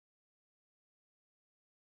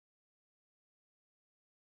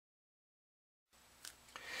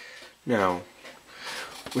Now,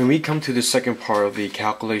 when we come to the second part of the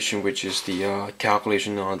calculation, which is the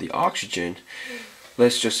calculation on the oxygen,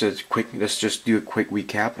 let's just do a quick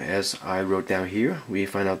recap. As I wrote down here, we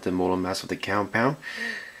find out the molar mass of the compound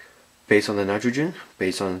based on the nitrogen,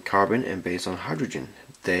 based on carbon, and based on hydrogen.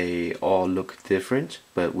 They all look different,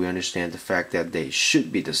 but we understand the fact that they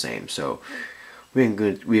should be the same. So we are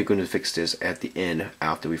going to fix this at the end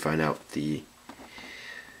after we find out the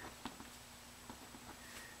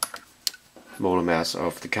molar mass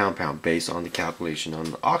of the compound based on the calculation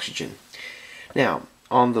on the oxygen. Now,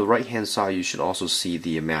 on the right hand side, you should also see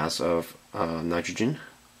the mass of nitrogen,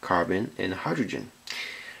 carbon, and hydrogen.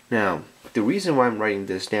 Now, the reason why I'm writing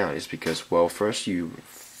this down is because, well, first you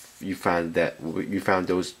found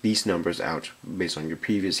these numbers out based on your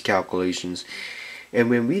previous calculations,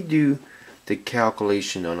 and when we do the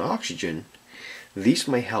calculation on oxygen, these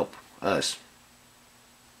may help us.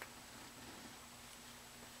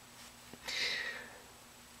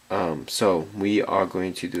 So we are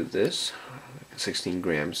going to do this 16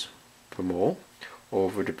 grams per mole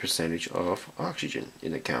over the percentage of oxygen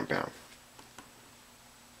in the compound.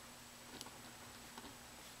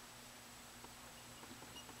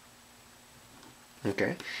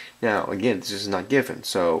 Okay, now again, this is not given,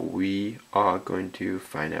 so we are going to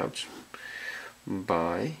find out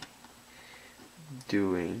by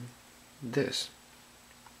doing this.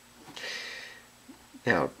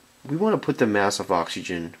 Now, we want to put the mass of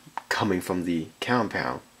oxygen coming from the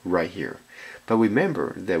compound right here. But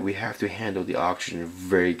remember that we have to handle the oxygen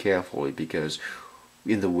very carefully, because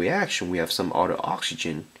in the reaction we have some other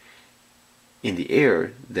oxygen in the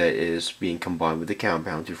air that is being combined with the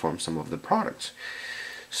compound to form some of the products.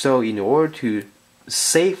 So in order to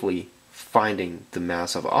safely finding the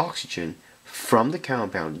mass of oxygen from the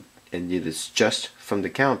compound, and it is just from the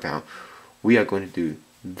compound, we are going to do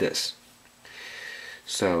this.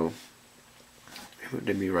 So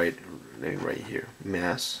let me write here,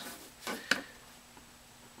 mass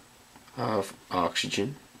of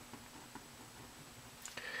oxygen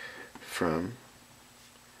from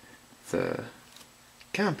the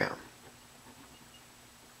compound.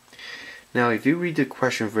 Now, if you read the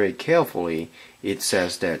question very carefully, it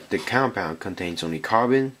says that the compound contains only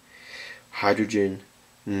carbon, hydrogen,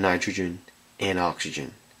 nitrogen, and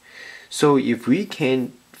oxygen. So if we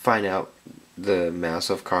can find out the mass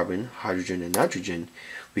of carbon, hydrogen, and nitrogen,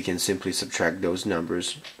 we can simply subtract those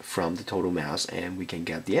numbers from the total mass and we can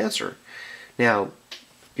get the answer. Now,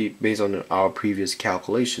 based on our previous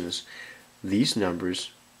calculations, these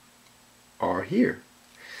numbers are here.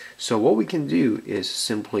 So what we can do is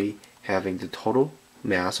simply having the total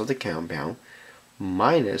mass of the compound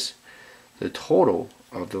minus the total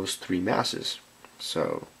of those three masses.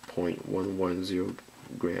 So 0.110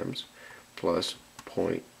 grams plus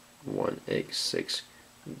 0.186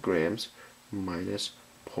 grams minus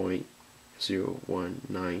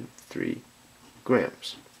 0.0193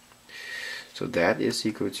 grams. So that is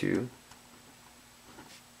equal to,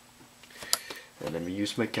 and let me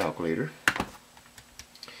use my calculator,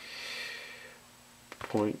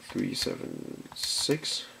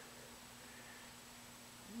 0.376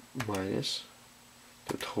 minus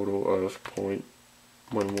the total of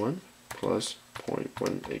 0.11 plus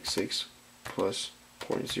 0.186 plus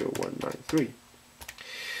 0.0193.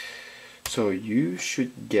 So you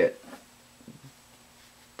should get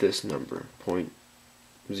this number,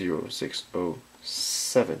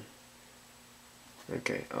 0.0607.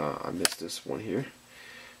 Okay, I missed this one here,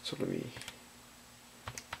 so let me,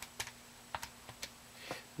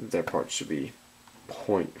 that part should be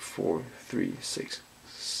 0.436.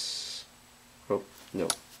 Oh no,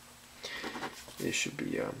 it should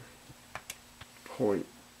be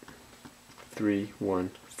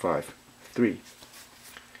 0.3153.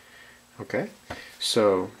 Okay,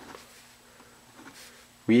 so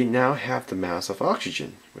we now have the mass of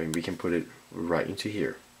oxygen, and we can put it right into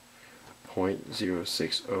here,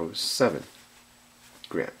 0.0607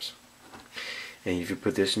 grams. And if you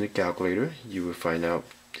put this in the calculator, you will find out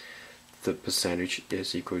the percentage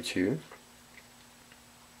is equal to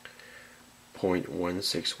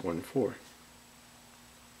 0.1614,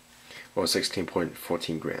 or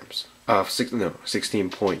 16.14 grams.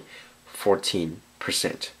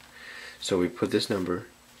 16.14%. So we put this number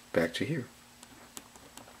back to here.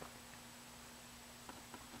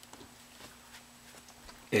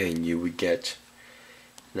 And you would get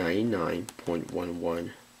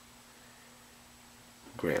 99.11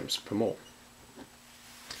 grams per mole.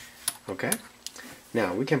 Okay?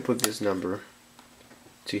 Now we can put this number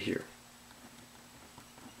to here.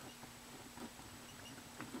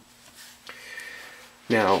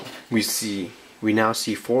 Now we see we now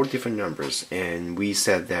see 4 different numbers, and we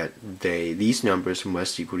said that these numbers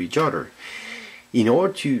must equal each other. In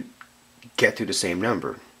order to get to the same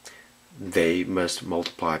number, they must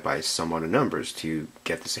multiply by some other numbers to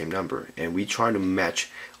get the same number, and we try to match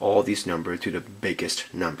all these numbers to the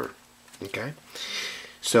biggest number. Okay,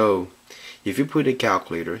 so if you put a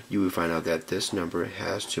calculator, you will find out that this number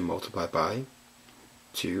has to multiply by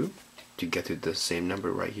 2 to get to the same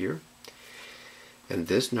number right here, and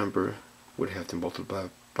this number would have to multiply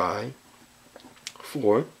by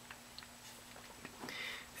 4,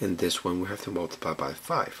 and this one would have to multiply by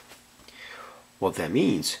 5. What that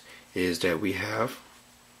means is that we have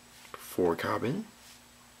 4 carbon,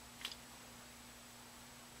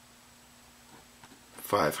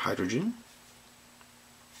 5 hydrogen,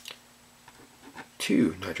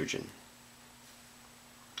 2 nitrogen,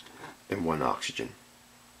 and 1 oxygen.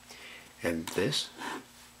 And this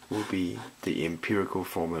will be the empirical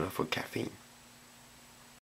formula for caffeine.